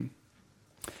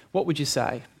what would you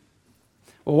say?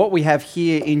 Well, what we have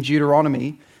here in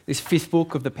Deuteronomy, this fifth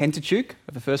book of the Pentateuch,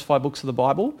 of the first 5 books of the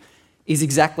Bible, is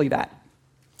exactly that.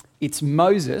 It's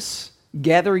Moses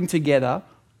gathering together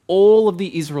all of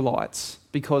the Israelites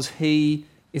because he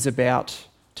is about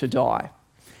to die.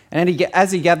 And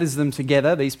as he gathers them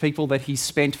together, these people that he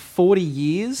spent 40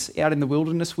 years out in the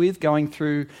wilderness with, going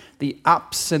through the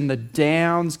ups and the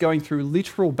downs, going through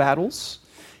literal battles,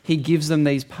 he gives them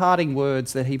these parting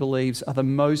words that he believes are the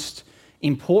most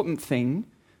important thing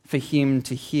for him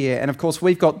to hear. And of course,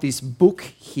 we've got this book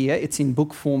here. It's in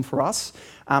book form for us.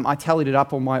 I tallied it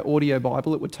up on my audio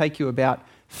Bible. It would take you about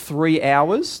 3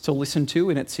 hours to listen to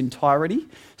in its entirety.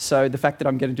 So the fact that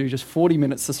I'm going to do just 40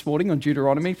 minutes this morning on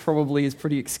Deuteronomy probably is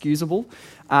pretty excusable.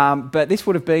 But this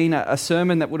would have been a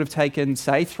sermon that would have taken,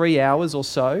 say, 3 hours or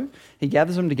so. He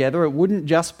gathers them together. It wouldn't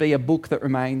just be a book that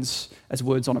remains as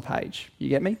words on a page. You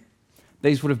get me?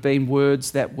 These would have been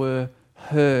words that were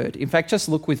heard. In fact, just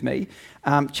look with me.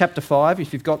 Chapter 5,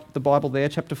 if you've got the Bible there,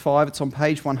 chapter 5, it's on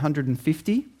page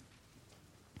 150.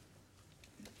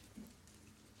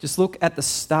 Just look at the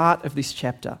start of this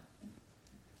chapter.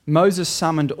 Moses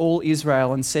summoned all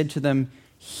Israel and said to them,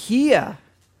 "Hear,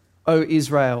 O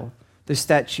Israel, the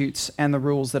statutes and the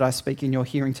rules that I speak in your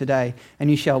hearing today, and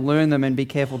you shall learn them and be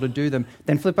careful to do them."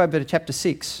 Then flip over to chapter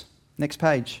 6, next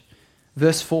page,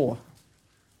 verse 4.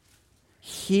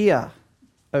 "Hear,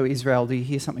 O Israel." Do you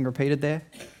hear something repeated there?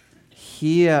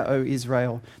 "Hear, O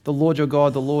Israel, the Lord your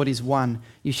God, the Lord is one.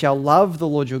 You shall love the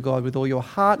Lord your God with all your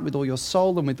heart, with all your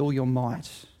soul, and with all your might.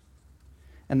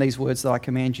 And these words that I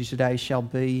command you today shall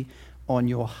be on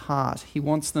your heart." He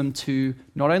wants them to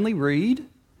not only read,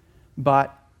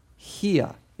 but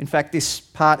hear. In fact, this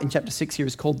part in chapter 6 here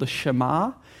is called the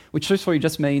Shema, which truthfully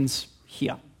just means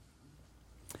hear.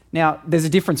 Now, there's a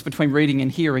difference between reading and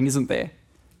hearing, isn't there?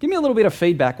 Give me a little bit of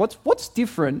feedback. What's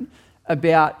different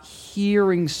about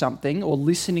hearing something or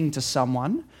listening to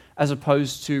someone as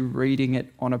opposed to reading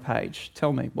it on a page?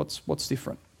 Tell me, what's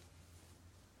different?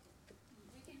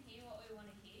 We can hear what we want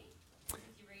to hear. If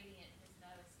you're reading it, there's no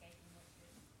escaping what's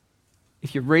written.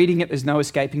 If you're reading it, there's no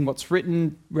escaping what's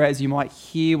written, whereas you might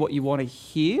hear what you want to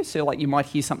hear. So like you might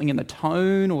hear something in the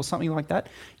tone or something like that.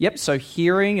 Yep, so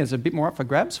hearing is a bit more up for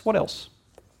grabs. What else?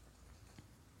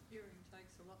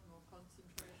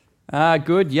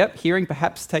 Good, yep. Hearing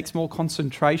perhaps takes more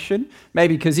concentration.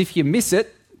 Maybe because if you miss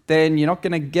it, then you're not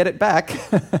going to get it back.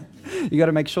 You got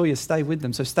to make sure you stay with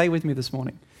them. So stay with me this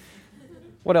morning.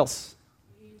 What else?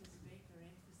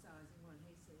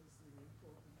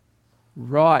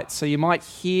 Right, so you might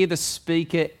hear the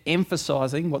speaker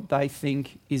emphasising what they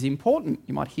think is important.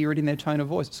 You might hear it in their tone of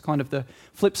voice. It's kind of the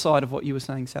flip side of what you were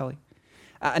saying, Sally.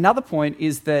 Another point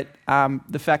is that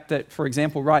the fact that, for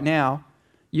example, right now,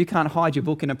 you can't hide your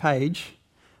book in a page,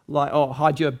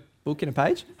 hide your book in a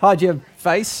page? Hide your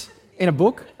face in a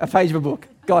book, a page of a book.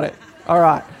 Got it. All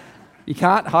right. You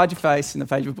can't hide your face in the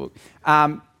page of a book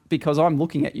because I'm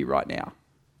looking at you right now.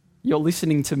 You're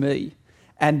listening to me.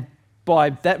 And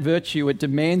by that virtue, it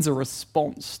demands a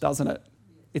response, doesn't it?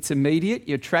 It's immediate.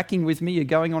 You're tracking with me. You're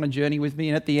going on a journey with me.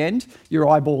 And at the end, you're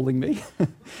eyeballing me.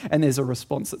 And there's a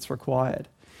response that's required.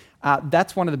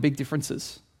 That's one of the big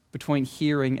differences between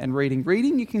hearing and reading.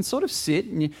 Reading, you can sort of sit,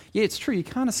 and it's true, you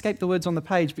can't escape the words on the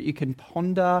page, but you can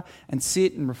ponder and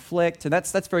sit and reflect, and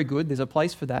that's very good. There's a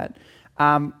place for that.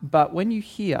 But when you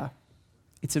hear,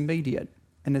 it's immediate,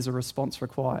 and there's a response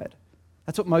required.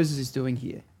 That's what Moses is doing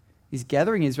here. He's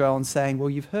gathering Israel and saying, well,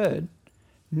 you've heard,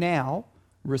 now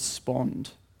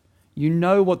respond. You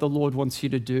know what the Lord wants you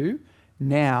to do,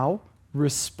 now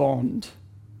respond,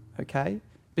 okay?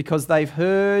 Because they've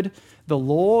heard the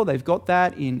law, they've got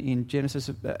that in Genesis,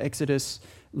 Exodus,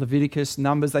 Leviticus,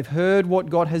 Numbers. They've heard what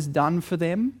God has done for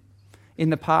them in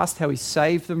the past, how he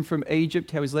saved them from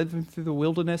Egypt, how he's led them through the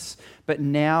wilderness. But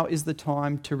now is the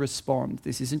time to respond.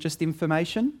 This isn't just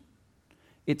information,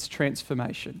 it's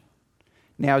transformation.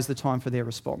 Now is the time for their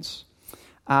response.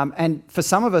 And for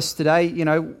some of us today,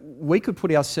 we could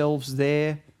put ourselves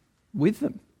there with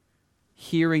them,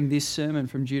 hearing this sermon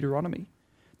from Deuteronomy.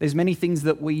 There's many things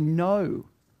that we know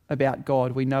about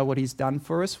God. We know what he's done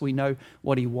for us. We know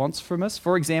what he wants from us.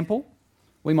 For example,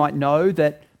 we might know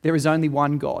that there is only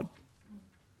one God.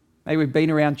 Maybe we've been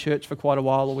around church for quite a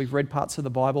while, or we've read parts of the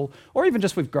Bible, or even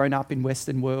just we've grown up in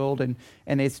Western world and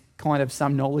there's kind of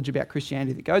some knowledge about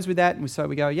Christianity that goes with that. And so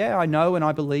we go, yeah, I know and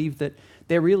I believe that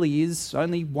there really is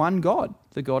only one God,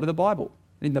 the God of the Bible.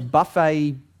 In the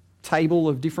buffet table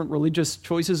of different religious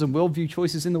choices and worldview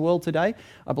choices in the world today,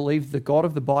 I believe the God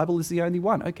of the Bible is the only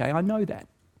one. Okay, I know that.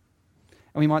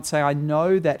 And we might say, I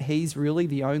know that he's really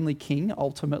the only king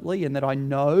ultimately, and that I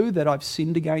know that I've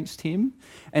sinned against him,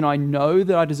 and I know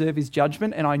that I deserve his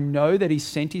judgment, and I know that he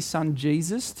sent his son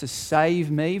Jesus to save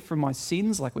me from my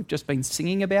sins, like we've just been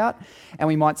singing about. And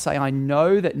we might say, I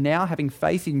know that now, having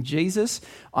faith in Jesus,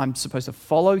 I'm supposed to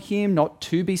follow him, not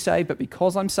to be saved, but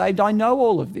because I'm saved. I know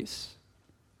all of this.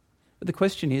 But the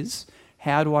question is,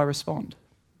 how do I respond?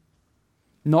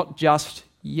 Not just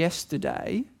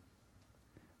yesterday,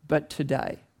 but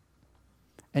today.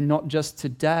 And not just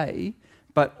today,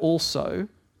 but also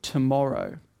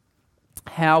tomorrow.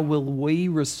 How will we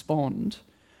respond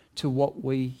to what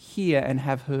we hear and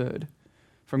have heard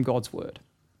from God's word?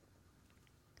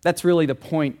 That's really the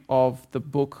point of the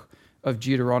book of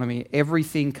Deuteronomy.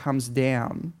 Everything comes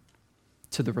down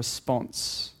to the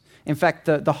response. In fact,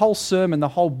 the whole sermon, the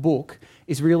whole book,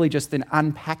 is really just an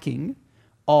unpacking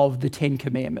of the Ten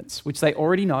Commandments, which they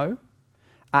already know,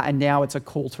 and now it's a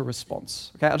call to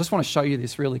response. Okay, I just want to show you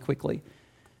this really quickly.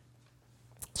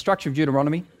 Structure of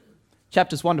Deuteronomy,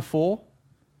 chapters 1 to 4.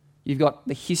 You've got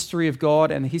the history of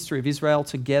God and the history of Israel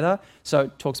together. So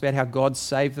it talks about how God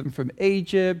saved them from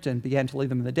Egypt and began to lead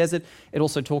them in the desert. It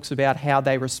also talks about how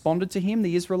they responded to him,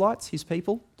 the Israelites, his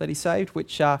people that he saved,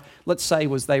 which let's say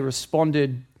was they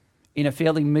responded in a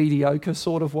fairly mediocre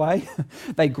sort of way.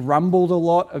 They grumbled a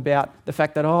lot about the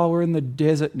fact that, we're in the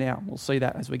desert now. We'll see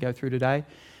that as we go through today.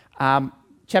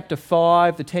 Chapter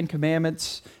 5, the Ten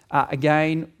Commandments,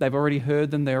 again, they've already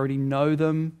heard them, they already know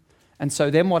them. And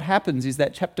so then what happens is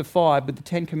that chapter 5 with the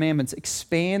Ten Commandments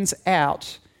expands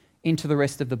out into the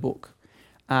rest of the book.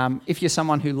 If you're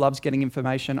someone who loves getting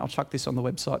information, I'll chuck this on the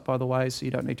website, by the way, so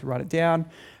you don't need to write it down.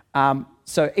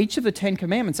 So each of the Ten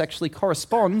Commandments actually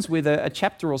corresponds with a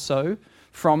chapter or so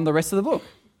from the rest of the book.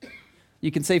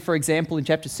 You can see, for example, in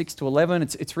chapter 6 to 11,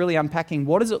 it's really unpacking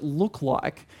what does it look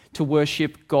like to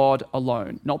worship God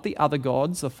alone. Not the other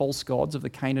gods, the false gods of the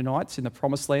Canaanites in the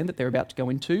promised land that they're about to go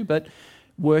into, but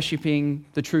worshipping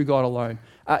the true God alone.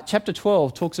 Chapter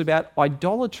 12 talks about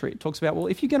idolatry. It talks about, well,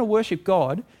 if you're going to worship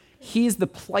God, here's the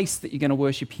place that you're going to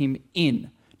worship him in.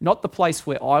 Not the place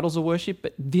where idols are worshipped,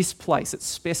 but this place that's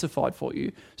specified for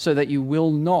you so that you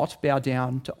will not bow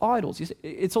down to idols.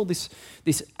 It's all this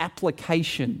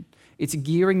application. It's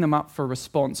gearing them up for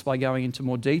response by going into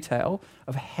more detail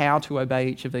of how to obey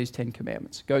each of these 10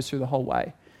 commandments. It goes through the whole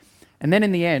way. And then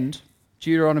in the end,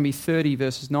 Deuteronomy 30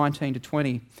 verses 19 to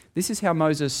 20, this is how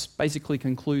Moses basically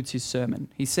concludes his sermon.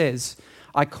 He says,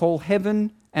 I call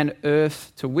heaven and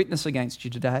earth to witness against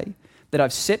you today that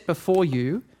I've set before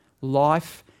you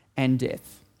life and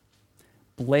death,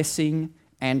 blessing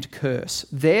and curse.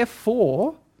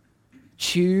 Therefore,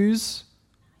 choose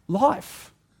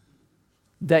life,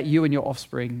 that you and your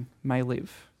offspring may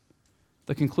live.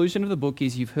 The conclusion of the book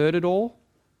is you've heard it all,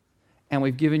 and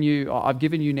I've given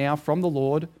you now from the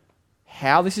Lord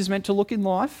how this is meant to look in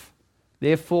life.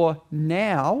 Therefore,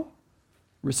 now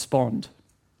respond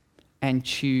and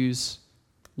choose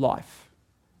life.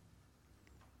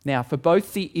 Now, for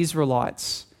both the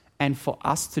Israelites and for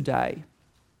us today,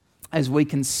 as we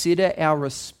consider our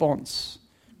response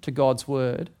to God's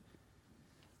word,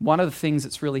 one of the things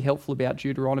that's really helpful about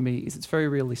Deuteronomy is it's very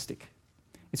realistic.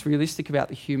 It's realistic about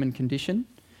the human condition.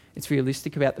 It's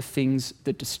realistic about the things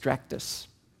that distract us.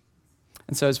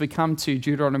 And so as we come to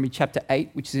Deuteronomy chapter 8,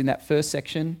 which is in that first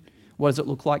section, what does it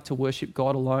look like to worship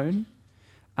God alone?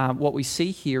 What we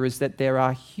see here is that there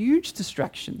are huge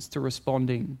distractions to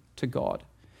responding to God,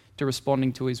 to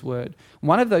responding to his word.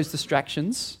 One of those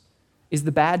distractions is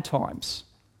the bad times,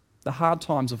 the hard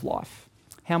times of life.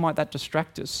 How might that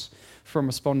distract us from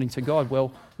responding to God?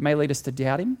 Well, it may lead us to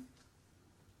doubt him,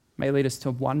 may lead us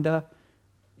to wonder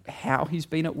how he's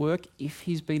been at work, if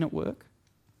he's been at work.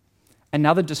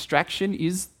 Another distraction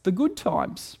is the good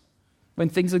times, when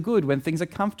things are good, when things are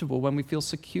comfortable, when we feel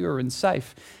secure and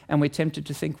safe, and we're tempted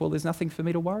to think, well, there's nothing for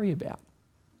me to worry about.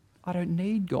 I don't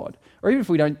need God. Or even if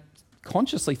we don't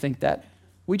consciously think that,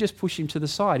 we just push him to the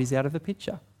side. He's out of the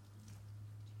picture.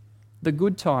 The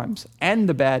good times and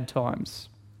the bad times,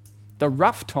 the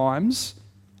rough times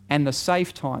and the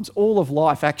safe times, all of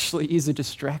life actually is a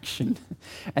distraction.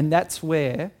 And that's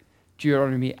where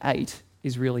Deuteronomy 8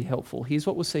 is really helpful. Here's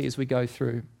what we'll see as we go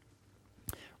through.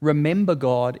 Remember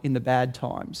God in the bad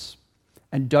times,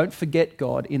 and don't forget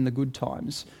God in the good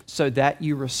times, so that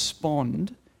you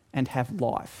respond and have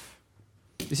life.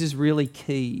 This is really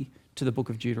key to the book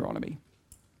of Deuteronomy.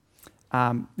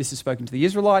 This is spoken to the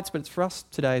Israelites, but it's for us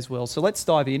today as well. So let's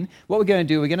dive in. What we're going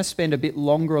to do, we're going to spend a bit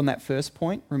longer on that first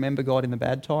point, remember God in the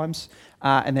bad times,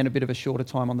 and then a bit of a shorter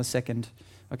time on the second.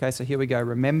 Okay, so here we go.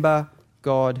 Remember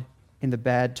God in the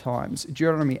bad times.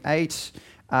 Deuteronomy 8,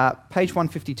 page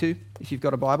 152, if you've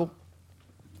got a Bible.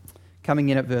 coming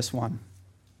in at verse 1.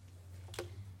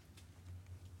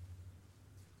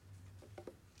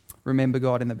 Remember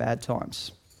God in the bad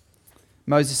times.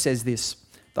 Moses says this,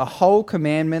 "The whole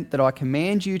commandment that I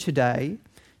command you today,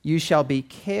 you shall be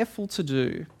careful to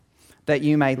do, that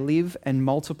you may live and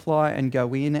multiply and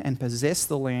go in and possess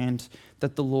the land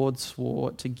that the Lord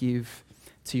swore to give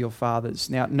to your fathers."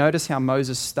 Now, notice how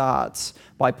Moses starts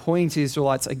by pointing to the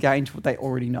Israelites again to what they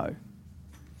already know.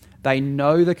 They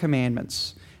know the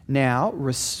commandments. Now,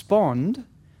 respond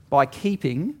by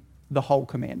keeping the whole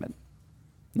commandment.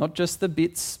 Not just the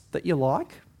bits that you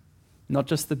like, not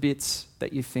just the bits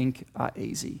that you think are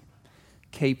easy.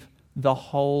 Keep the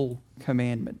whole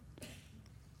commandment.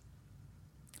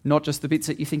 Not just the bits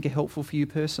that you think are helpful for you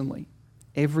personally.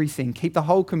 Everything. Keep the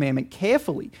whole commandment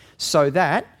carefully so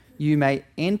that you may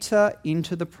enter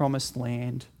into the promised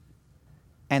land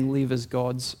and live as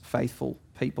God's faithful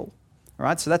people. All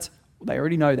right, so they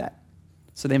already know that.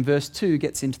 So then verse 2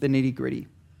 gets into the nitty-gritty.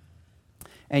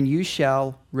 "And you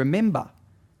shall remember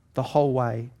the whole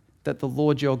way that the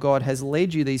Lord your God has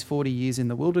led you these 40 years in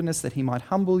the wilderness, that he might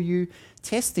humble you,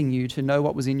 testing you to know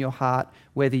what was in your heart,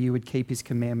 whether you would keep his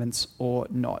commandments or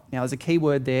not." Now, there's a key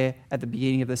word there at the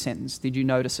beginning of the sentence. Did you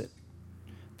notice it?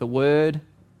 The word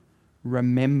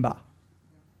remember.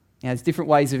 Now, there's different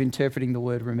ways of interpreting the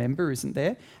word remember, isn't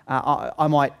there? I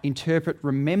might interpret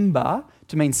remember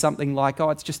to mean something like,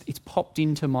 it's popped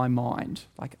into my mind.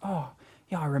 Like,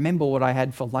 I remember what I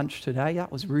had for lunch today.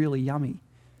 That was really yummy.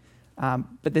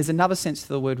 But there's another sense to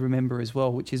the word remember as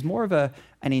well, which is more of an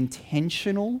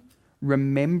intentional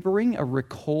remembering, a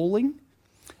recalling,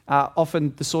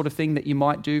 often the sort of thing that you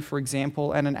might do, for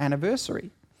example, at an anniversary.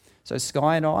 So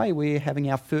Sky and I, we're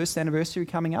having our first anniversary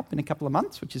coming up in a couple of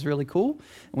months, which is really cool.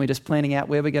 And we're just planning out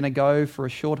where we're going to go for a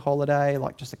short holiday,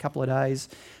 like just a couple of days.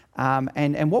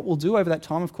 And what we'll do over that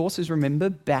time, of course, is remember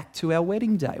back to our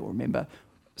wedding day. We'll remember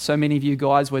so many of you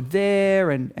guys were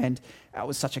there and it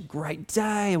was such a great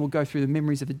day, and we'll go through the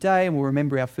memories of the day, and we'll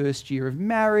remember our first year of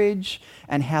marriage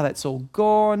and how that's all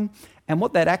gone. And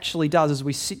what that actually does is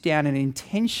we sit down and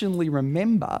intentionally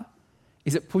remember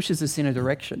is it pushes us in a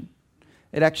direction.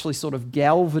 It actually sort of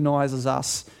galvanizes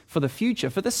us for the future,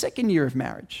 for the second year of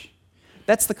marriage.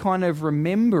 That's the kind of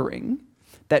remembering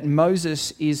that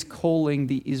Moses is calling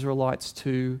the Israelites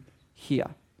to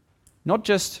here. Not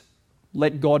just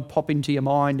let God pop into your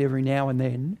mind every now and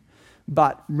then,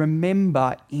 but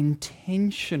remember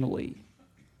intentionally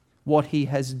what he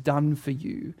has done for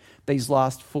you these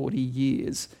last 40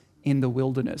 years in the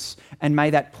wilderness. And may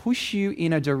that push you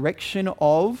in a direction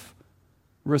of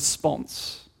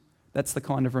response. That's the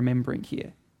kind of remembering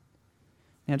here.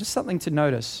 Now, just something to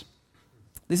notice.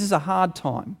 This is a hard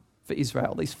time for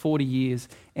Israel, these 40 years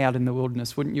out in the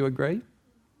wilderness. Wouldn't you agree?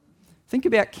 Think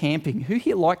about camping. Who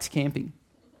here likes camping?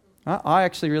 I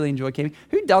actually really enjoy camping.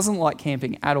 Who doesn't like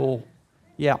camping at all?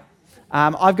 Yeah.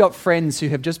 I've got friends who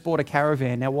have just bought a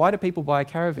caravan. Now, why do people buy a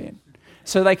caravan?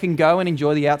 So they can go and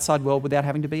enjoy the outside world without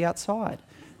having to be outside,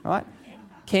 right?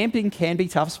 Camping can be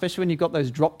tough, especially when you've got those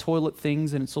drop toilet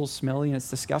things and it's all smelly and it's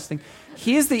disgusting.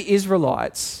 Here's the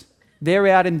Israelites. They're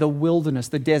out in the wilderness,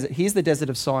 the desert. Here's the desert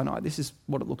of Sinai. This is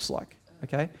what it looks like,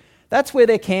 okay? That's where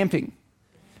they're camping.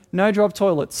 No drop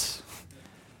toilets.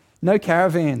 No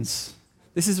caravans.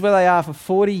 This is where they are for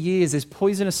 40 years. There's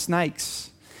poisonous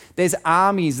snakes. There's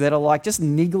armies that are like just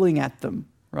niggling at them,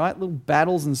 right? Little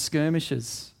battles and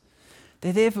skirmishes.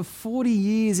 They're there for 40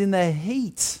 years in the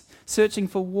heat, searching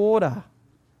for water.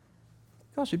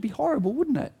 Gosh, it'd be horrible,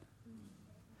 wouldn't it?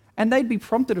 And they'd be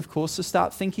prompted, of course, to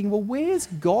start thinking, well, where's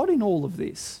God in all of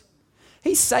this?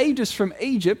 He saved us from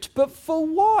Egypt, but for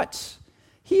what?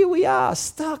 Here we are,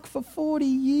 stuck for 40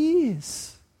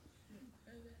 years.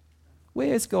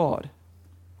 Where's God?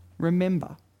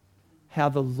 Remember how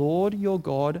the Lord your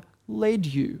God led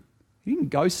you. He didn't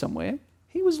go somewhere.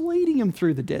 He was leading them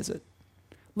through the desert.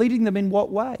 Leading them in what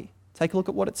way? Take a look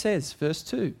at what it says, verse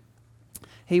 2.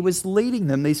 He was leading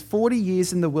them these 40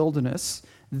 years in the wilderness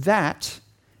that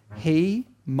he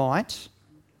might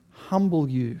humble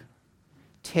you,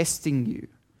 testing you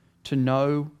to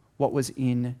know what was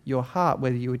in your heart,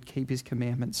 whether you would keep his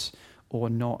commandments or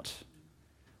not.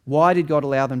 Why did God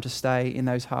allow them to stay in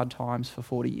those hard times for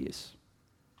 40 years?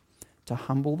 To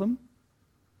humble them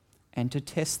and to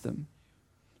test them,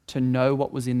 to know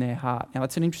what was in their heart. Now,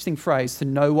 it's an interesting phrase, to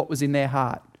know what was in their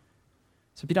heart.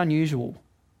 It's a bit unusual.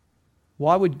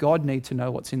 Why would God need to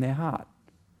know what's in their heart?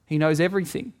 He knows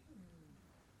everything.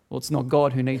 Well, it's not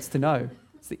God who needs to know.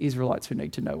 It's the Israelites who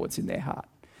need to know what's in their heart.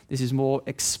 This is more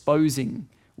exposing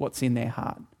what's in their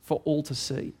heart for all to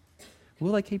see.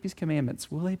 Will they keep his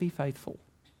commandments? Will they be faithful?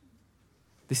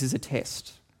 This is a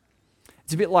test. It's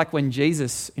It's a bit like when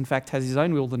Jesus, in fact, has his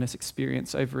own wilderness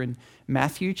experience over in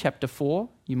Matthew chapter 4.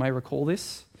 You may recall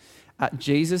this.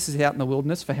 Jesus is out in the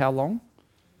wilderness for how long?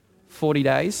 40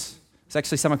 days. There's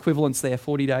actually some equivalents there,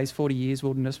 40 days, 40 years,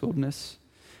 wilderness.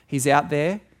 He's out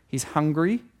there, he's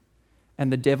hungry, and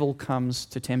the devil comes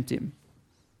to tempt him.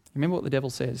 Remember what the devil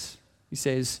says? He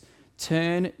says,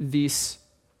 turn this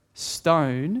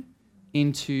stone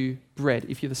into bread.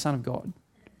 If you're the Son of God,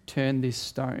 turn this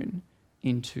stone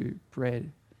into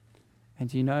bread. And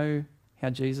do you know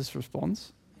how Jesus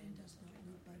responds?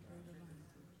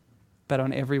 But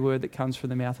on every word that comes from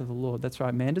the mouth of the Lord. That's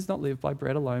right, man does not live by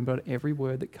bread alone, but on every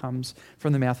word that comes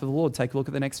from the mouth of the Lord. Take a look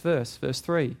at the next verse, verse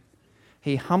 3.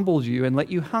 He humbled you and let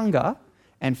you hunger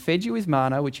and fed you with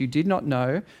manna, which you did not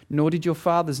know, nor did your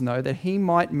fathers know, that he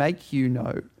might make you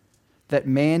know that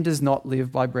man does not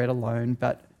live by bread alone,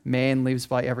 but man lives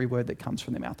by every word that comes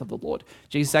from the mouth of the Lord.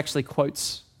 Jesus actually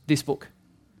quotes this book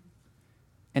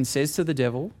and says to the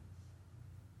devil,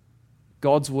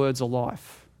 God's words are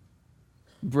life.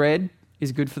 Bread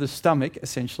is good for the stomach,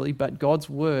 essentially, but God's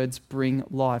words bring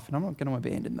life, and I'm not going to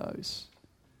abandon those.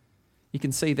 You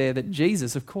can see there that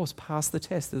Jesus, of course, passed the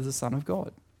test as the Son of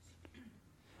God.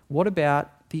 What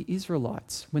about the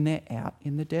Israelites when they're out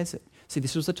in the desert? See,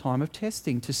 this was a time of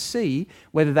testing to see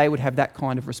whether they would have that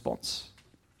kind of response.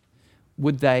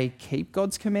 Would they keep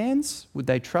God's commands? Would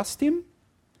they trust him?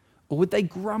 Or would they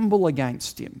grumble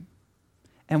against him?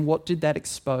 And what did that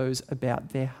expose about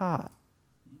their heart?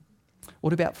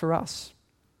 What about for us?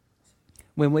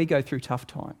 When we go through tough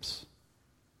times,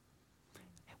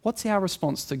 what's our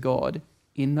response to God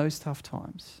in those tough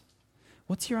times?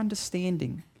 What's your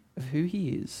understanding of who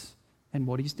he is and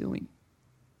what he's doing?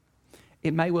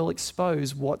 It may well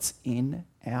expose what's in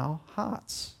our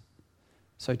hearts.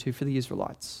 So too for the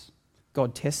Israelites.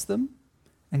 God tests them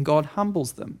and God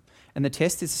humbles them. And the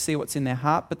test is to see what's in their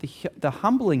heart, but the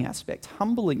humbling aspect,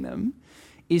 humbling them,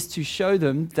 is to show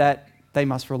them that they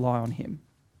must rely on him.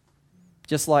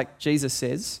 Just like Jesus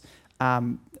says,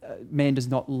 man does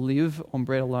not live on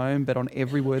bread alone, but on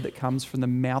every word that comes from the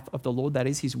mouth of the Lord. That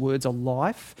is, his words are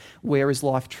life. Where is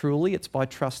life truly? It's by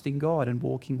trusting God and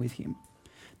walking with him.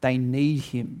 They need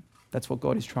him. That's what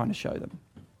God is trying to show them.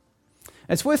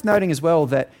 It's worth noting as well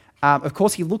that, of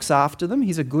course, he looks after them.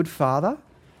 He's a good father,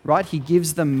 right? He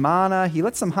gives them manna. He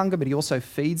lets them hunger, but he also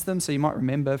feeds them. So you might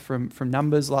remember from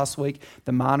Numbers last week,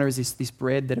 the manna is this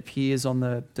bread that appears on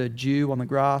the dew on the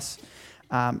grass.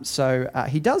 So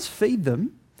he does feed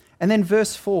them. And then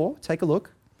verse 4, take a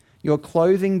look. Your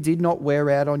clothing did not wear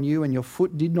out on you and your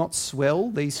foot did not swell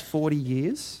these 40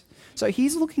 years. So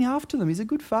he's looking after them. He's a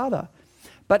good father.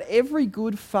 But every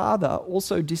good father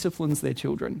also disciplines their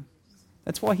children.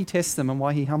 That's why he tests them and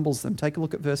why he humbles them. Take a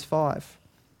look at verse 5.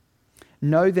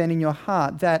 Know then in your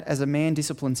heart that as a man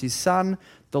disciplines his son,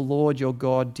 the Lord your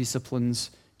God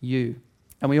disciplines you.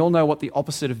 And we all know what the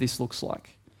opposite of this looks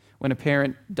like. When a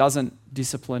parent doesn't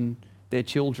discipline their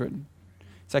children,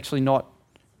 it's actually not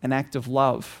an act of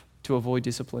love to avoid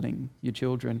disciplining your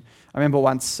children. I remember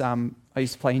once I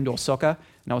used to play indoor soccer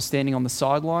and I was standing on the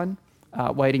sideline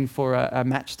waiting for a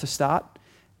match to start,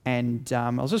 and I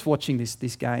was just watching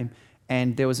this game,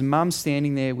 and there was a mum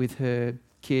standing there with her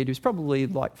kid who's probably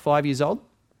like 5 years old,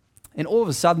 and all of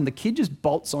a sudden the kid just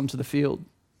bolts onto the field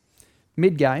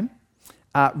mid-game,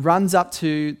 runs up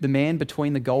to the man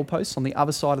between the goalposts on the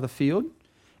other side of the field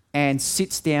and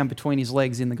sits down between his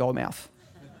legs in the goal mouth.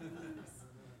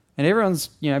 And everyone's,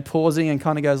 pausing and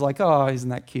kind of goes like, oh, isn't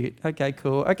that cute? Okay,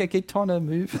 cool. Okay, keep trying to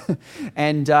move.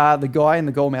 And the guy in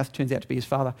the goal mouth turns out to be his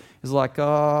father. He's like,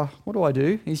 oh, what do I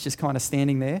do? He's just kind of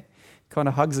standing there, kind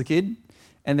of hugs the kid.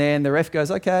 And then the ref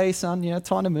goes, okay, son,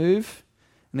 time to move.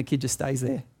 And the kid just stays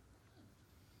there.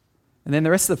 And then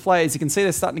the rest of the players, you can see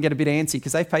they're starting to get a bit antsy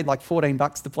because they've paid like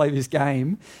 $14 to play this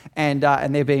game, and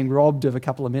they're being robbed of a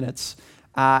couple of minutes.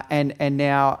 And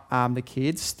now the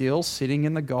kid's still sitting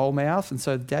in the goal mouth, and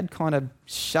so dad kind of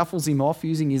shuffles him off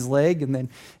using his leg, and then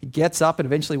he gets up and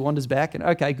eventually wanders back, and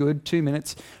okay, good, 2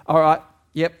 minutes. All right,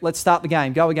 yep, let's start the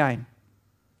game, go again.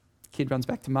 Kid runs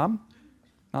back to mum.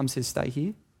 Mum says, stay here.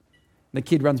 And the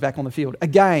kid runs back on the field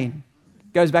again,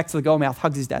 goes back to the goal mouth,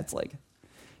 hugs his dad's leg.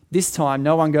 This time,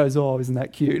 no one goes, oh, isn't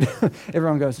that cute?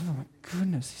 Everyone goes, oh my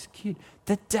goodness, this kid.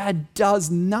 The dad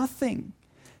does nothing.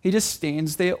 He just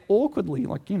stands there awkwardly,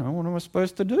 like, what am I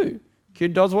supposed to do?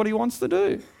 Kid does what he wants to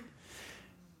do.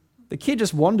 The kid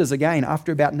just wanders again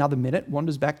after about another minute,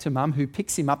 wanders back to mum, who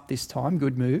picks him up this time,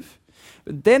 good move.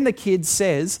 But then the kid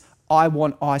says, I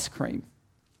want ice cream.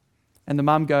 And the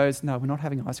mum goes, no, we're not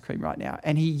having ice cream right now.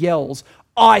 And he yells,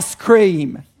 ice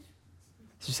cream.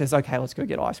 She says, okay, let's go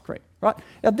get ice cream, right?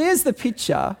 Now there's the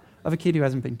picture of a kid who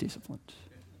hasn't been disciplined.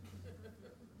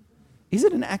 Is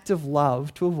it an act of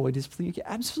love to avoid disciplining your kid?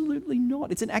 Absolutely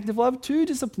not. It's an act of love to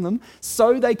discipline them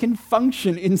so they can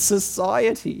function in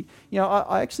society.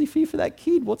 I actually fear for that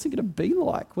kid. What's it going to be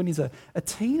like when he's a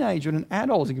teenager and an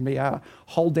adult? Is it going to be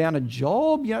hold down a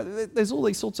job? There's all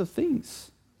these sorts of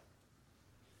things.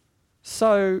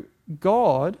 So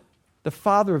God, the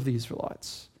Father of the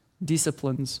Israelites,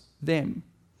 disciplines them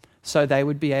so they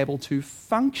would be able to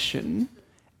function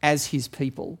as his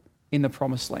people in the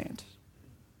promised land.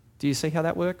 Do you see how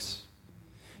that works?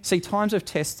 See, times of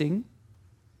testing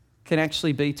can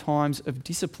actually be times of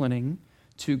disciplining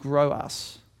to grow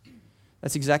us.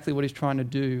 That's exactly what he's trying to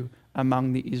do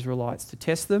among the Israelites, to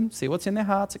test them, see what's in their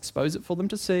hearts, expose it for them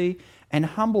to see, and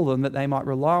humble them that they might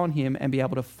rely on him and be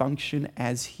able to function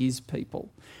as his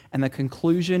people. And the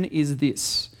conclusion is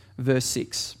this, verse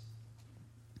 6.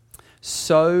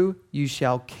 So you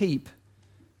shall keep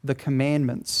the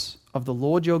commandments of the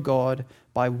Lord your God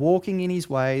by walking in his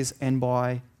ways and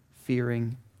by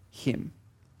fearing him.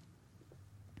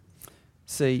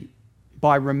 See,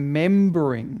 by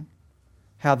remembering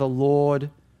how the Lord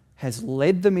has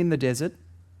led them in the desert,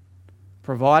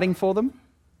 providing for them,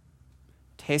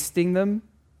 testing them,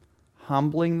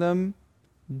 humbling them,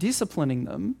 disciplining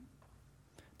them,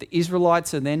 the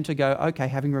Israelites are then to go, okay,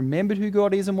 having remembered who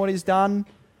God is and what he's done,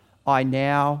 I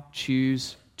now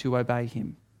choose to obey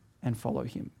him and follow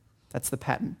him. That's the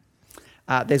pattern.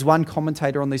 There's one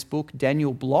commentator on this book,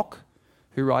 Daniel Block,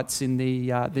 who writes in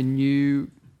the New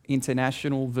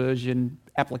International Version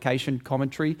application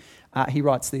commentary. He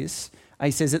writes this.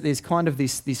 He says that there's kind of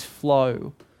this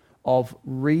flow of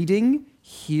reading,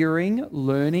 hearing,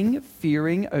 learning,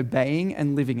 fearing, obeying,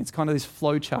 and living. It's kind of this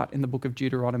flow chart in the book of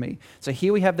Deuteronomy. So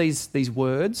here we have these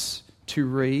words to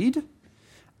read,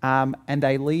 and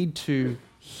they lead to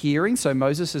hearing. So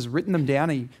Moses has written them down.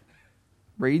 He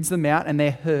reads them out and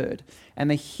they're heard. And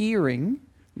the hearing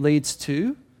leads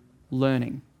to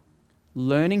learning.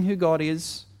 Learning who God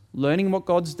is, learning what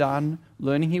God's done,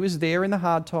 learning he was there in the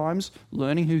hard times,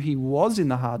 learning who he was in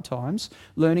the hard times,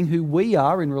 learning who we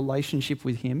are in relationship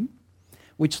with him,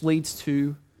 which leads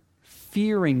to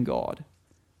fearing God.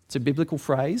 It's a biblical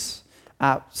phrase.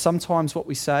 Sometimes what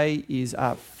we say is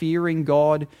fearing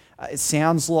God. It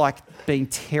sounds like being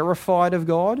terrified of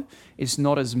God. It's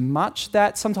not as much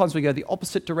that. Sometimes we go the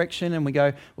opposite direction and we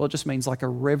go, well, it just means like a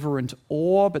reverent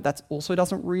awe, but that also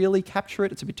doesn't really capture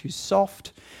it. It's a bit too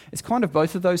soft. It's kind of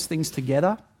both of those things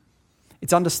together.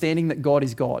 It's understanding that God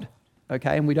is God,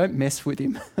 okay? And we don't mess with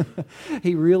him.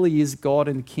 He really is God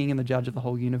and King and the judge of the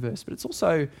whole universe. But it's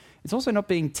also not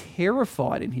being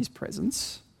terrified in his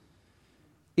presence.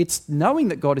 It's knowing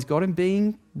that God is God and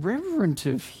being reverent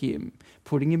of him,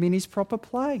 putting him in his proper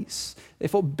place,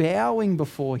 therefore bowing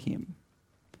before him,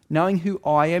 knowing who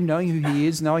I am, knowing who he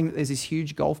is, knowing that there's this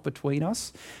huge gulf between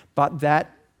us, but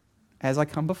that as I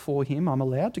come before him, I'm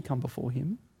allowed to come before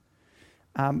him,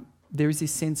 there is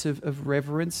this sense of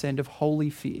reverence and of holy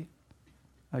fear,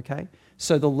 okay?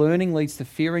 So the learning leads to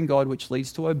fearing God, which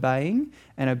leads to obeying,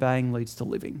 and obeying leads to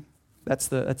living. That's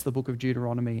the book of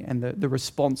Deuteronomy, and the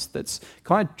response that's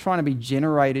kind of trying to be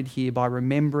generated here by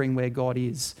remembering where God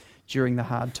is during the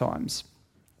hard times.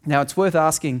 Now, it's worth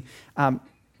asking,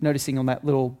 noticing on that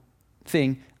little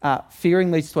thing,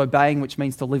 fearing leads to obeying, which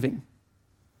means to living.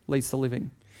 Leads to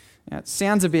living. Now, it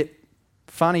sounds a bit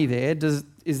funny there.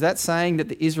 Is that saying that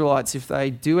the Israelites, if they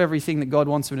do everything that God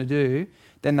wants them to do,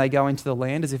 then they go into the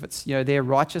land as if it's their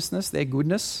righteousness, their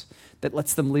goodness, that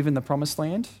lets them live in the promised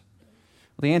land?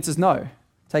 Well, the answer is no.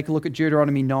 Take a look at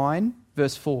Deuteronomy 9,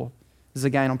 verse 4. This is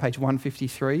again on page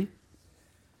 153.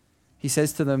 He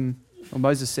says to them, or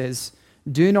Moses says,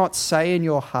 do not say in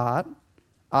your heart,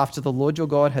 after the Lord your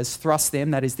God has thrust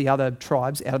them, that is the other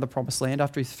tribes, out of the promised land,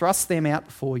 after he thrusts them out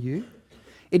before you,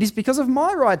 it is because of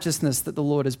my righteousness that the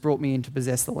Lord has brought me in to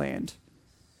possess the land.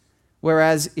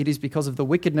 Whereas it is because of the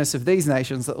wickedness of these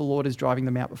nations that the Lord is driving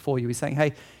them out before you. He's saying,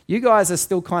 hey, you guys are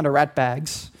still kind of rat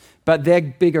bags, but they're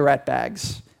bigger rat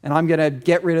bags. And I'm going to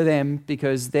get rid of them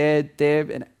because they're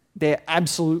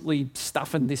absolutely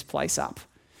stuffing this place up.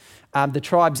 The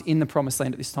tribes in the promised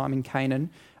land at this time in Canaan,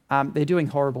 they're doing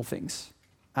horrible things.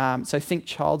 So think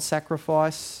child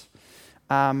sacrifice,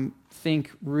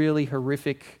 think really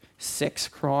horrific sex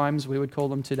crimes, we would call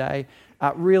them today,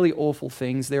 really awful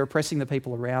things. They're oppressing the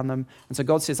people around them. And so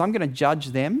God says, I'm going to judge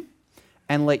them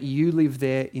and let you live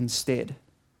there instead.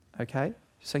 Okay?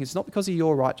 Saying it's not because of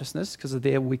your righteousness, because of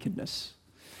their wickedness.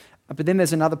 But then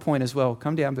there's another point as well.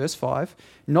 Come down, verse 5.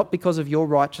 Not because of your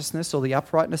righteousness or the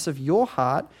uprightness of your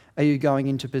heart are you going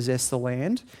in to possess the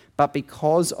land, but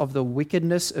because of the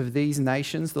wickedness of these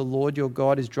nations, the Lord your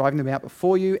God is driving them out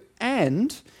before you,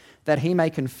 and that he may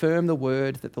confirm the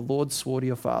word that the Lord swore to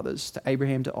your fathers, to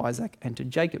Abraham, to Isaac, and to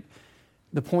Jacob.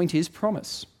 The point is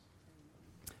promise.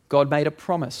 God made a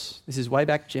promise. This is way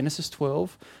back Genesis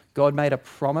 12. God made a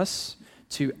promise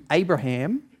to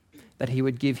Abraham that he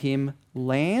would give him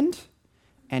land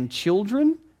and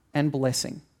children and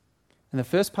blessing. And the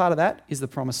first part of that is the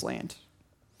promised land.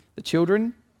 The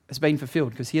children has been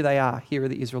fulfilled because here they are. Here are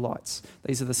the Israelites.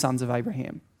 These are the sons of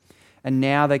Abraham. And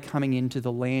now they're coming into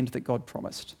the land that God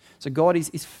promised. So God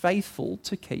is faithful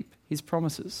to keep his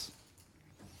promises.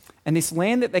 And this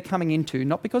land that they're coming into,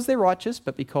 not because they're righteous,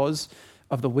 but because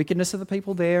of the wickedness of the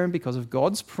people there and because of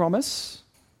God's promise,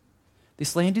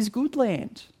 this land is good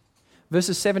land.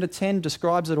 Verses 7 to 10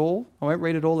 describes it all. I won't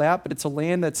read it all out, but it's a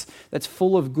land that's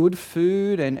full of good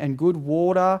food and good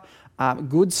water,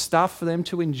 good stuff for them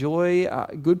to enjoy,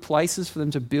 good places for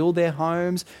them to build their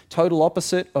homes. Total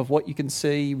opposite of what you can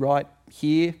see right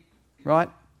here, right?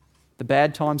 The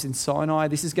bad times in Sinai.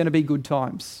 This is going to be good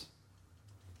times.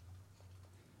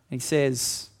 And he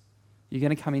says, you're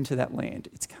going to come into that land.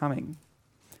 It's coming.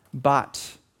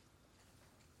 But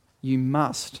you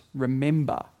must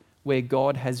remember where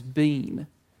God has been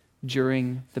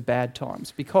during the bad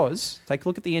times. Because, take a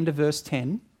look at the end of verse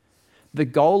 10, the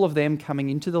goal of them coming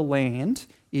into the land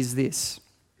is this: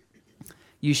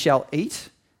 you shall eat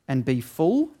and be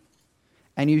full,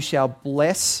 and you shall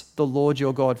bless the Lord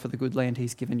your God for the good land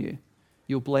he's given you.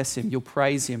 You'll bless him, you'll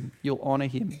praise him, you'll honour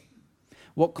him.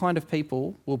 What kind of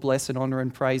people will bless and honour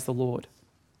and praise the Lord?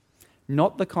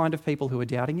 Not the kind of people who are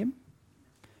doubting him,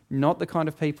 not the kind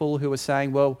of people who are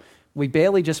saying, well, we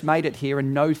barely just made it here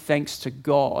and no thanks to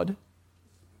God,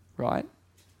 right?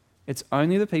 It's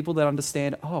only the people that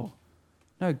understand, oh,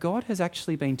 no, God has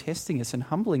actually been testing us and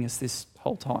humbling us this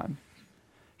whole time.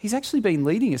 He's actually been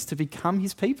leading us to become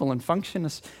his people and function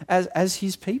as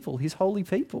his people, his holy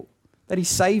people, that he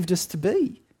saved us to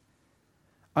be.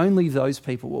 Only those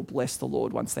people will bless the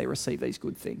Lord once they receive these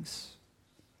good things.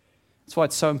 That's why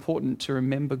it's so important to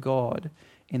remember God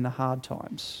in the hard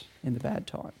times, in the bad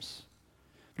times.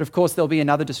 But of course, there'll be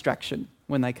another distraction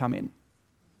when they come in.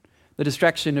 The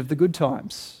distraction of the good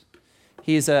times.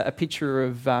 Here's a picture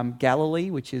of Galilee,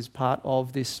 which is part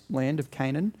of this land of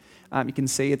Canaan. You can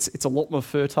see it's a lot more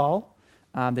fertile.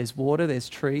 There's water, there's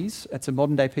trees. It's a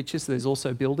modern day picture, so there's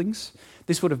also buildings.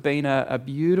 This would have been a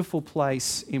beautiful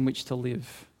place in which to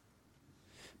live.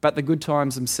 But the good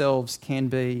times themselves can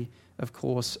be, of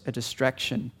course, a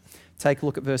distraction. Take a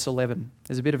look at verse 11.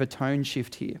 There's a bit of a tone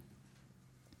shift here.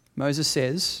 Moses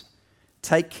says,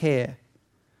 take care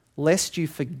lest you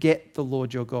forget the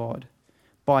Lord your God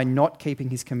by not keeping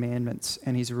his commandments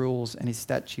and his rules and his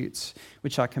statutes,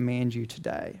 which I command you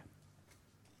today.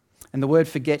 And the word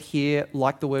forget here,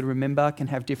 like the word remember, can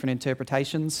have different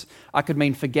interpretations. I could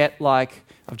mean forget like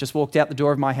I've just walked out the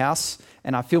door of my house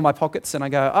and I feel my pockets and I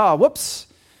go, oh, whoops,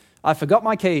 I forgot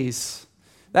my keys.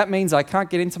 That means I can't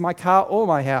get into my car or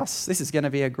my house. This is going to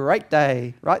be a great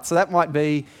day, right? So that might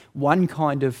be one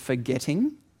kind of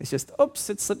forgetting. It's just, oops,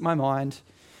 it slipped my mind.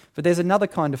 But there's another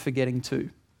kind of forgetting too.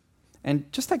 And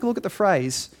just take a look at the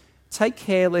phrase, take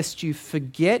care lest you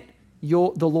forget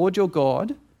the Lord your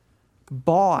God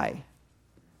by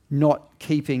not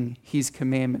keeping his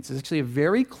commandments. There's actually a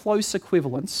very close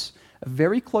equivalence, a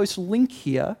very close link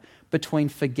here between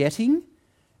forgetting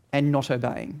and not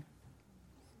obeying.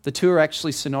 The two are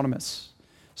actually synonymous.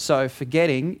 So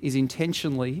forgetting is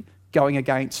intentionally going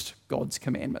against God's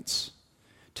commandments.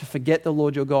 To forget the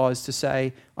Lord your God is to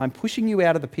say, I'm pushing you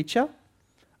out of the picture.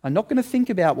 I'm not going to think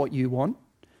about what you want.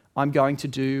 I'm going to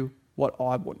do what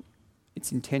I want.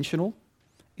 It's intentional.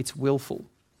 It's willful.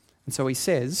 And so he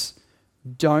says,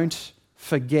 don't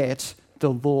forget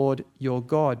the Lord your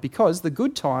God, because the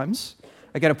good times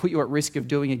are going to put you at risk of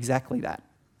doing exactly that.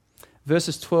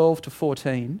 Verses 12 to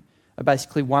 14 are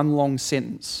basically one long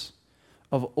sentence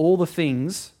of all the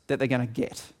things that they're going to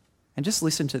get. And just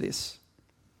listen to this.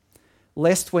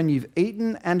 Lest when you've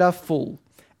eaten and are full,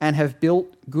 and have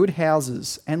built good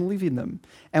houses and live in them,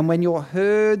 and when your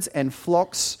herds and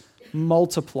flocks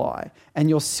multiply,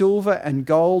 and your silver and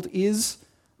gold is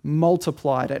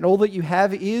multiplied, and all that you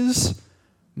have is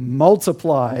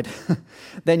multiplied,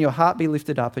 then your heart be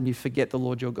lifted up and you forget the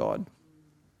Lord your God.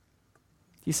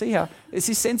 You see how it's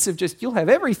this sense of just, you'll have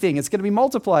everything, it's going to be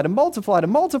multiplied and multiplied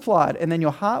and multiplied, and then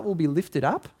your heart will be lifted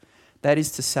up. That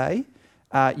is to say,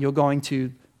 you're going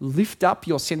to lift up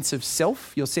your sense of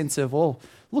self, your sense of, oh,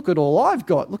 look at all I've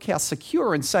got. Look how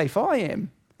secure and safe I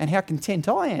am and how content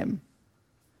I am.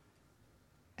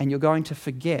 And you're going to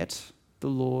forget the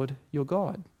Lord your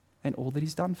God and all that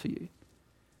he's done for you.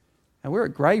 And we're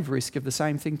at grave risk of the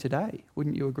same thing today.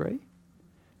 Wouldn't you agree?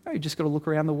 Oh, you just got to look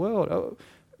around the world. Oh,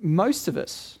 most of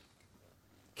us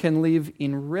can live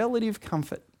in relative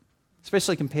comfort,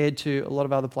 especially compared to a lot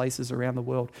of other places around the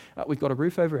world. We've got a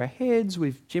roof over our heads.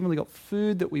 We've generally got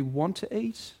food that we want to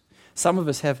eat. Some of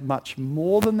us have much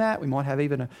more than that. We might have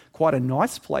even quite a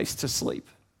nice place to sleep,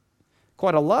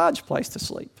 quite a large place to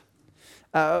sleep.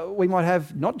 We might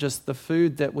have not just the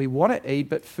food that we want to eat,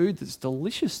 but food that's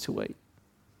delicious to eat.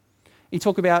 You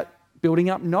talk about building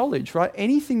up knowledge, right?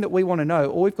 Anything that we want to know,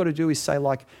 all we've got to do is say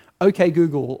like, okay,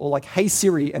 Google, or like, hey,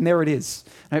 Siri, and there it is.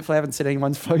 And hopefully I haven't set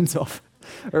anyone's phones off,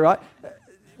 all right?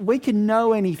 We can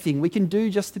know anything. We can do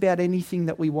just about anything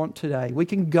that we want today. We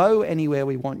can go anywhere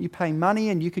we want. You pay money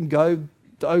and you can go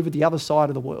over the other side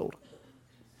of the world.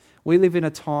 We live in a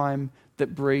time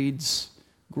that breeds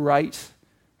great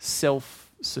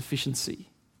self-sufficiency,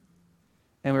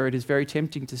 and where it is very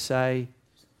tempting to say,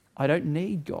 I don't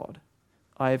need God.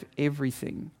 I have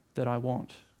everything that I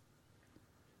want.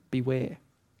 Beware.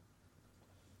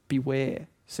 Beware,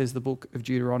 says the book of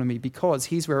Deuteronomy, because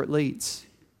here's where it leads.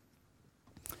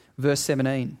 Verse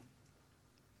 17.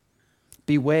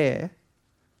 Beware,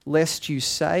 lest you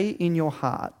say in your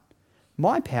heart,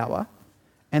 my power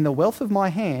and the wealth of my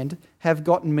hand have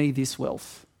gotten me this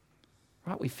wealth.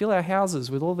 Right? We fill our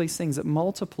houses with all these things that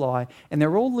multiply, and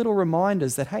they're all little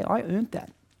reminders that, hey, I earned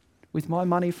that. With my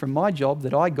money from my job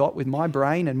that I got with my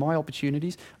brain and my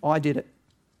opportunities, I did it.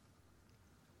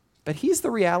 But here's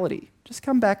the reality. Just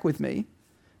come back with me.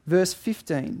 Verse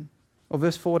 15, or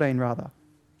verse 14 rather.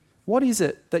 What is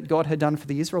it that God had done for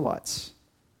the Israelites?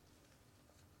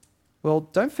 Well,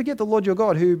 don't forget the Lord your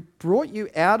God who brought you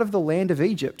out of the land of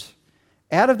Egypt,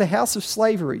 out of the house of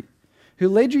slavery, who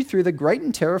led you through the great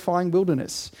and terrifying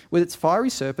wilderness with its fiery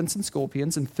serpents and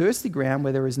scorpions and thirsty ground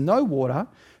where there is no water,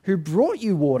 who brought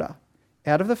you water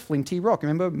out of the flinty rock.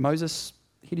 Remember Moses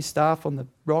hit his staff on the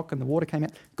rock and the water came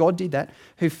out? God did that.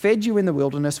 Who fed you in the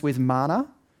wilderness with manna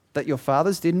that your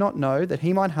fathers did not know, that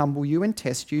he might humble you and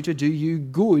test you to do you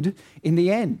good in the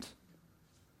end.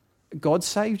 God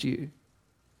saved you,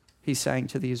 he's saying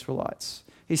to the Israelites.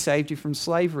 He saved you from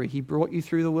slavery. He brought you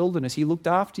through the wilderness. He looked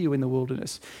after you in the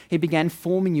wilderness. He began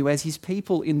forming you as his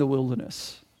people in the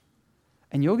wilderness.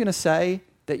 And you're going to say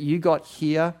that you got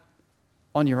here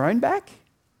on your own back?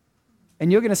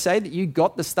 And you're going to say that you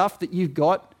got the stuff that you've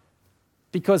got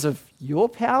because of your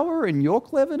power and your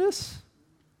cleverness?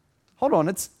 Hold on,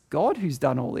 it's God who's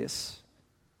done all this.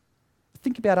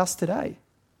 Think about us today.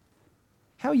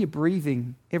 How are you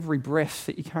breathing every breath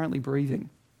that you're currently breathing?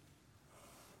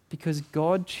 Because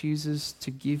God chooses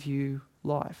to give you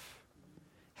life.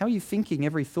 How are you thinking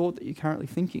every thought that you're currently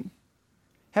thinking?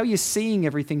 How are you seeing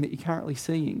everything that you're currently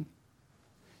seeing?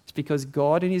 It's because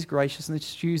God in his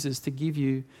graciousness chooses to give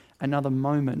you another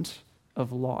moment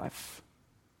of life.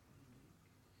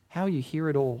 How are you here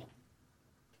at all?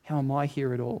 How am I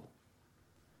here at all?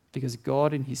 Because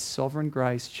God in his sovereign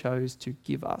grace chose to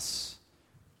give us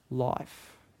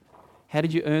life. How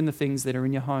did you earn the things that are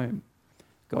in your home?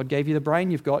 God gave you the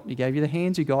brain you've got, he gave you the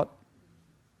hands you got.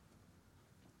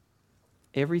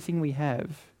 Everything we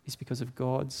have is because of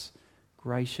God's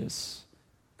gracious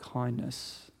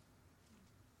kindness.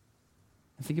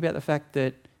 And think about the fact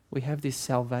that we have this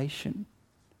salvation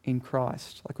in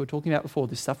Christ. Like we were talking about before,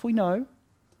 the stuff we know,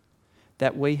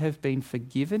 that we have been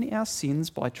forgiven our sins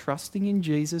by trusting in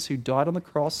Jesus who died on the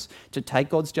cross to take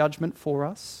God's judgment for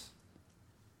us.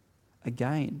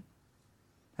 Again,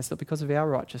 that's not because of our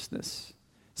righteousness.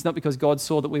 It's not because God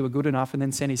saw that we were good enough and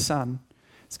then sent his son.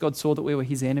 It's God saw that we were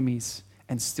his enemies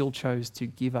and still chose to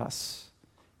give us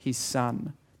his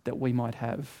son that we might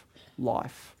have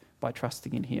life by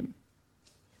trusting in him.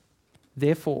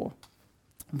 Therefore,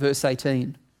 verse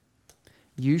 18,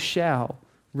 you shall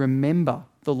remember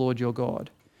the Lord your God,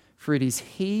 for it is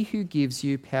he who gives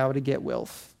you power to get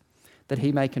wealth, that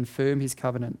he may confirm his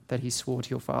covenant that he swore to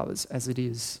your fathers, as it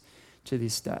is to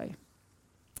this day.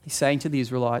 He's saying to the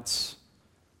Israelites,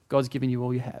 God's given you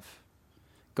all you have.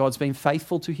 God's been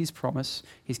faithful to his promise.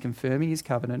 He's confirming his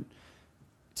covenant.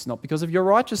 It's not because of your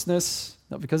righteousness,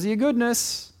 not because of your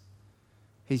goodness.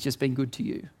 He's just been good to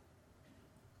you.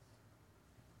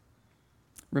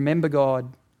 Remember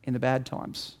God in the bad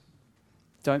times.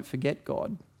 Don't forget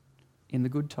God in the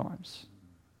good times.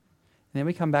 And then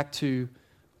we come back to,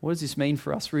 what does this mean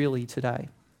for us really today?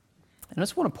 And I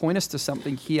just want to point us to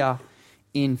something here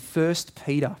in 1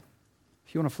 Peter.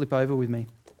 If you want to flip over with me.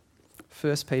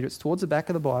 1 Peter, it's towards the back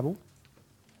of the Bible.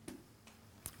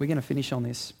 We're going to finish on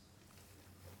this.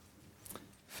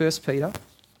 1 Peter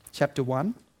chapter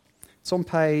 1. It's on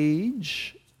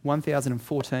page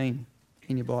 1014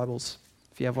 in your Bibles,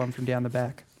 if you have one from down the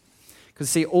back. Because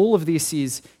see, all of this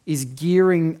is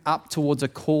gearing up towards a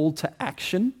call to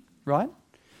action, right?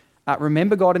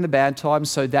 Remember God in the bad times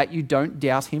so that you don't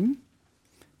doubt him,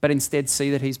 but instead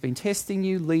see that he's been testing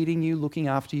you, leading you, looking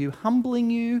after you, humbling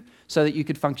you so that you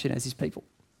could function as his people.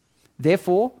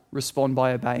 Therefore, respond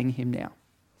by obeying him now.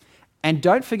 And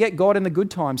don't forget God in the good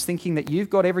times, thinking that you've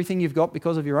got everything you've got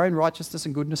because of your own righteousness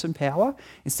and goodness and power.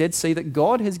 Instead, see that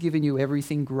God has given you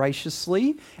everything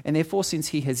graciously, and therefore, since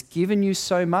he has given you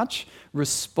so much,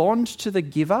 respond to the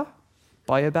giver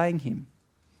by obeying him.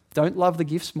 Don't love the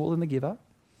gifts more than the giver,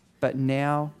 but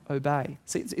now obey.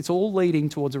 See, it's all leading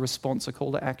towards a response, a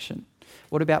call to action.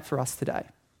 What about for us today?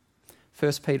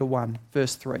 1 Peter 1,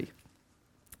 verse 3.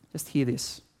 Just hear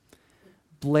this.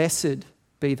 Blessed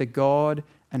be the God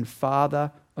and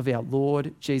Father of our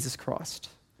Lord Jesus Christ.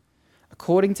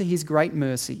 According to his great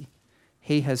mercy,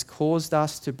 he has caused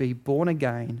us to be born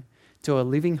again to a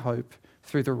living hope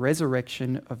through the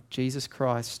resurrection of Jesus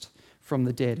Christ from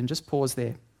the dead. And just pause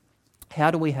there.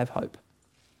 How do we have hope?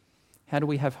 How do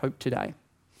we have hope today?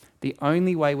 The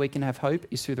only way we can have hope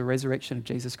is through the resurrection of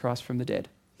Jesus Christ from the dead.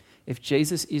 If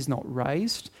Jesus is not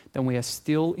raised, then we are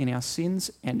still in our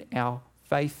sins and our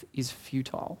faith is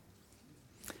futile.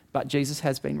 But Jesus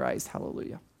has been raised,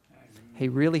 hallelujah. He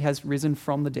really has risen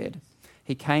from the dead.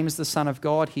 He came as the Son of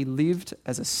God. He lived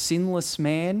as a sinless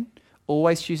man,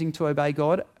 always choosing to obey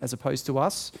God as opposed to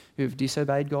us who have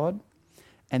disobeyed God.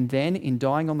 And then in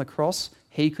dying on the cross,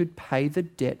 he could pay the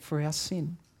debt for our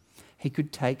sin. He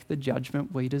could take the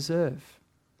judgment we deserve.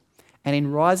 And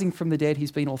in rising from the dead,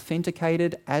 he's been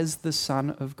authenticated as the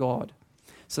Son of God,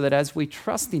 so that as we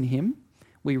trust in him,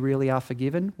 we really are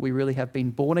forgiven. We really have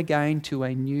been born again to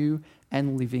a new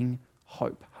and living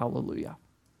hope. Hallelujah.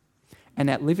 And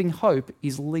that living hope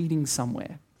is leading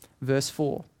somewhere. Verse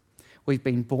 4. We've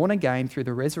been born again through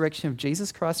the resurrection of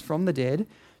Jesus Christ from the dead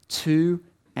to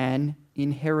an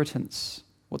inheritance.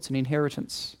 What's an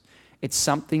inheritance? It's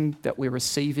something that we're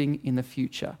receiving in the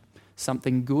future.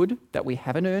 Something good that we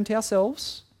haven't earned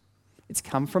ourselves. It's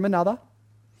come from another,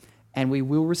 and we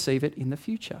will receive it in the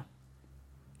future.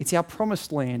 It's our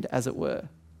promised land, as it were.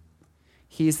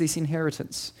 Here's this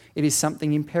inheritance. It is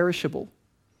something imperishable,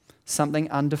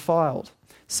 something undefiled,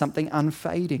 something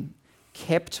unfading,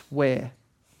 kept where?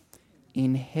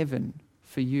 In heaven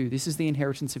for you. This is the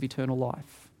inheritance of eternal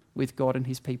life with God and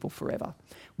his people forever,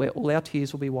 where all our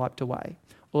tears will be wiped away,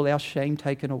 all our shame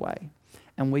taken away,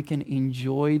 and we can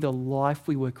enjoy the life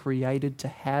we were created to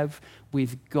have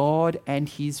with God and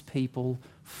his people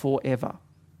forever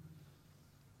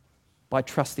by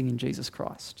trusting in Jesus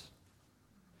Christ.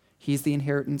 Here's the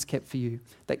inheritance kept for you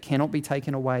that cannot be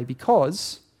taken away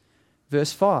because,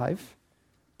 verse 5,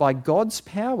 by God's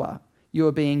power you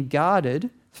are being guarded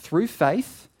through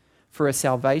faith for a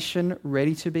salvation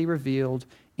ready to be revealed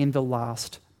in the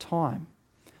last time.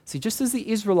 See, just as the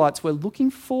Israelites were looking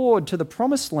forward to the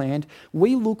promised land,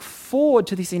 we look forward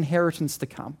to this inheritance to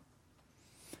come.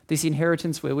 This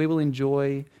inheritance where we will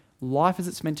enjoy life as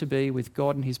it's meant to be with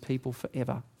God and his people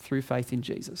forever through faith in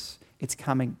Jesus. It's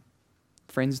coming.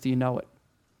 Friends, do you know it?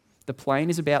 The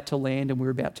plane is about to land and we're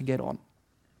about to get on.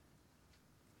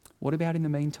 What about in the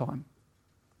meantime?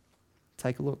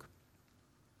 Take a look.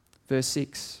 Verse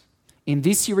 6. In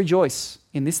this you rejoice.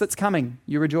 In this that's coming,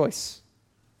 you rejoice.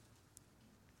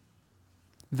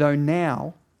 Though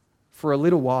now, for a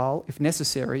little while, if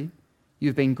necessary,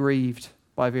 you've been grieved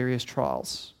by various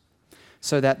trials,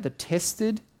 so that the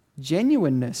tested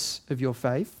genuineness of your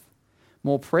faith,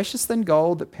 more precious than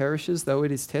gold that perishes though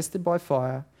it is tested by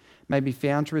fire, may be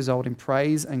found to result in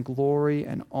praise and glory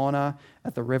and honour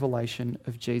at the revelation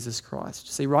of Jesus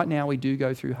Christ. See, right now we do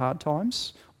go through hard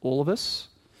times, all of us.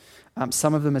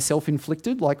 Some of them are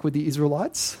self-inflicted, like with the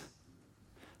Israelites.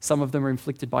 Some of them are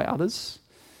inflicted by others.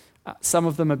 Some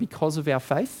of them are because of our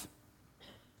faith.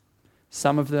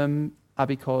 Some of them are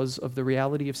because of the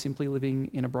reality of simply living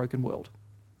in a broken world.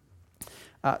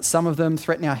 Some of them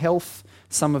threaten our health.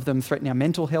 Some of them threaten our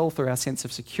mental health or our sense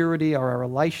of security or our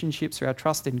relationships or our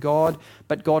trust in God.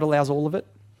 But God allows all of it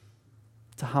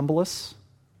to humble us,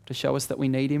 to show us that we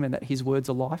need him and that his words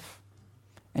are life,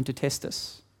 and to test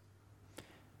us,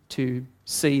 to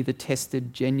see the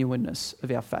tested genuineness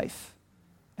of our faith,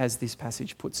 as this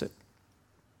passage puts it.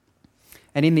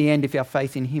 And in the end, if our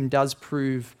faith in him does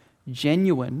prove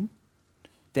genuine,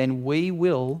 then we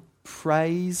will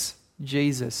praise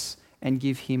Jesus and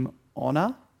give him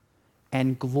honour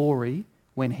and glory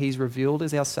when he's revealed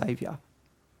as our Saviour,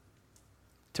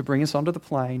 to bring us onto the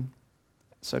plane,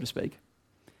 so to speak,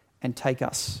 and take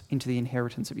us into the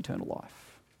inheritance of eternal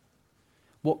life.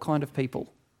 What kind of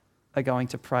people are going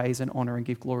to praise and honour and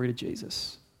give glory to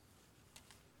Jesus?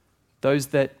 Those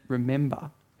that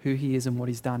remember who he is and what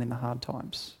he's done in the hard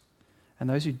times, and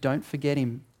those who don't forget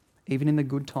him even in the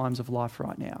good times of life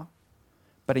right now.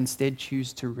 but instead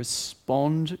choose to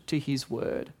respond to his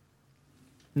word.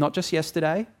 Not just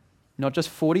yesterday, not just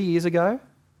 40 years ago,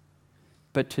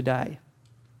 but today.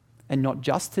 And not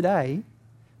just today,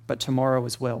 but tomorrow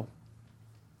as well.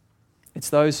 It's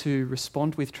those who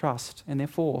respond with trust, and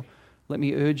therefore, let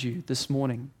me urge you this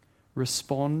morning,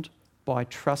 respond by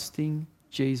trusting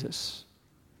Jesus.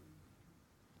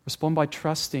 Respond by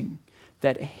trusting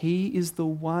that he is the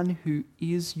one who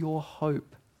is your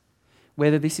hope.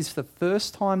 Whether this is the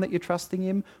first time that you're trusting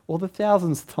him or the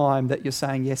 1,000th time that you're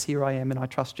saying, yes, here I am and I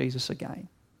trust Jesus again.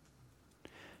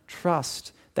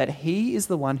 Trust that he is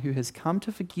the one who has come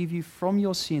to forgive you from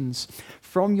your sins,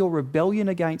 from your rebellion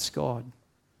against God,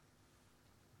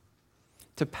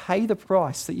 to pay the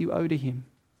price that you owe to him,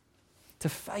 to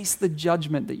face the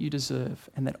judgment that you deserve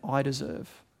and that I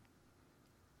deserve.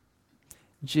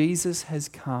 Jesus has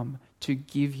come to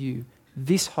give you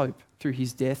this hope through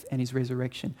his death and his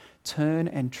resurrection. Turn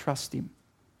and trust him.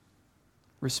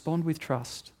 Respond with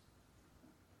trust.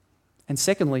 And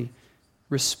secondly,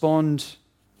 respond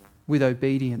with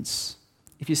obedience.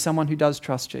 If you're someone who does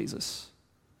trust Jesus,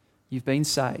 you've been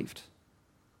saved,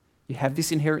 you have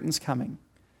this inheritance coming,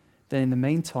 then in the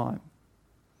meantime,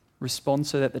 respond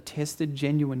so that the tested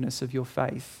genuineness of your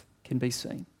faith can be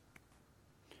seen.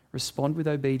 Respond with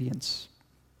obedience.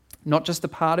 Not just a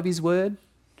part of his word,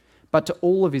 but to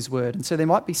all of his word. And so there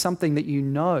might be something that you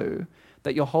know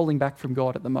that you're holding back from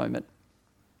God at the moment.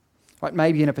 Right?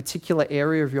 Maybe in a particular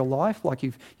area of your life, like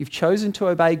you've chosen to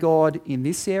obey God in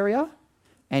this area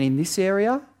and in this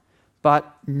area,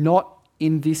 but not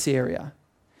in this area.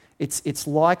 It's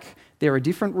like there are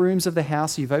different rooms of the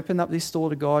house. You've opened up this door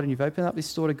to God and you've opened up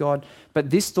this door to God,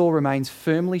 but this door remains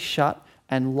firmly shut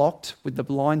and locked with the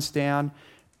blinds down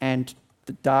and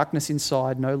the darkness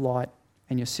inside, no light,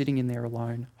 and you're sitting in there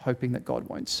alone, hoping that God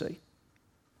won't see.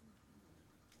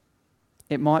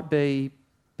 It might be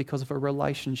because of a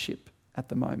relationship at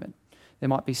the moment. There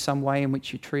might be some way in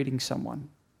which you're treating someone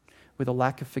with a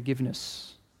lack of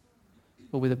forgiveness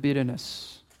or with a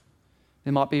bitterness.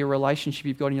 There might be a relationship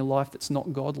you've got in your life that's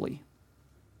not godly.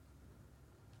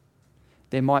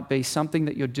 There might be something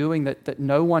that you're doing that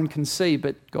no one can see,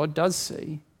 but God does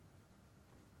see.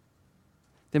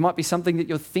 There might be something that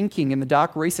you're thinking in the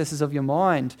dark recesses of your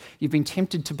mind. You've been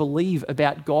tempted to believe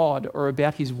about God or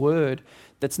about his word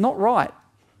that's not right.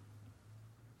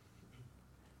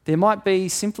 There might be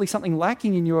simply something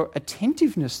lacking in your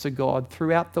attentiveness to God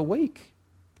throughout the week,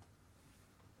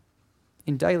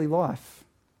 in daily life.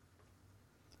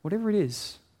 Whatever it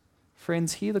is,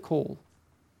 friends, hear the call.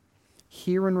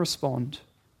 Hear and respond.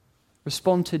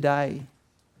 Respond today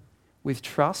with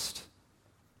trust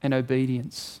and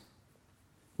obedience,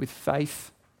 with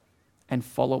faith and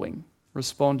following.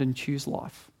 Respond and choose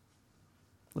life.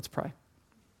 Let's pray.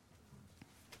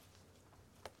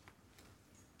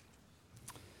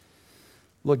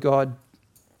 Lord God,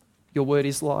 your word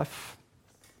is life.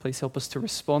 Please help us to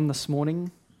respond this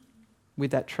morning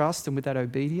with that trust and with that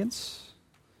obedience.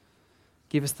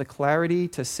 Give us the clarity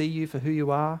to see you for who you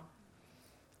are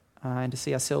and to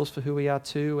see ourselves for who we are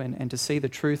too, and to see the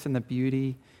truth and the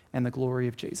beauty and the glory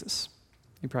of Jesus.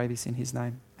 We pray this in his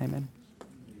name. Amen.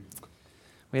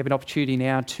 We have an opportunity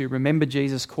now to remember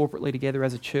Jesus corporately together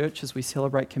as a church as we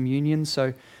celebrate communion.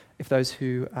 So if those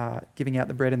who are giving out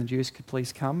the bread and the juice could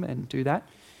please come and do that.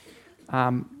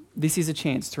 This is a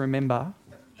chance to remember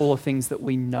all the things that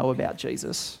we know about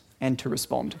Jesus and to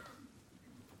respond.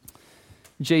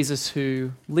 Jesus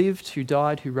who lived, who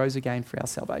died, who rose again for our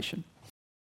salvation.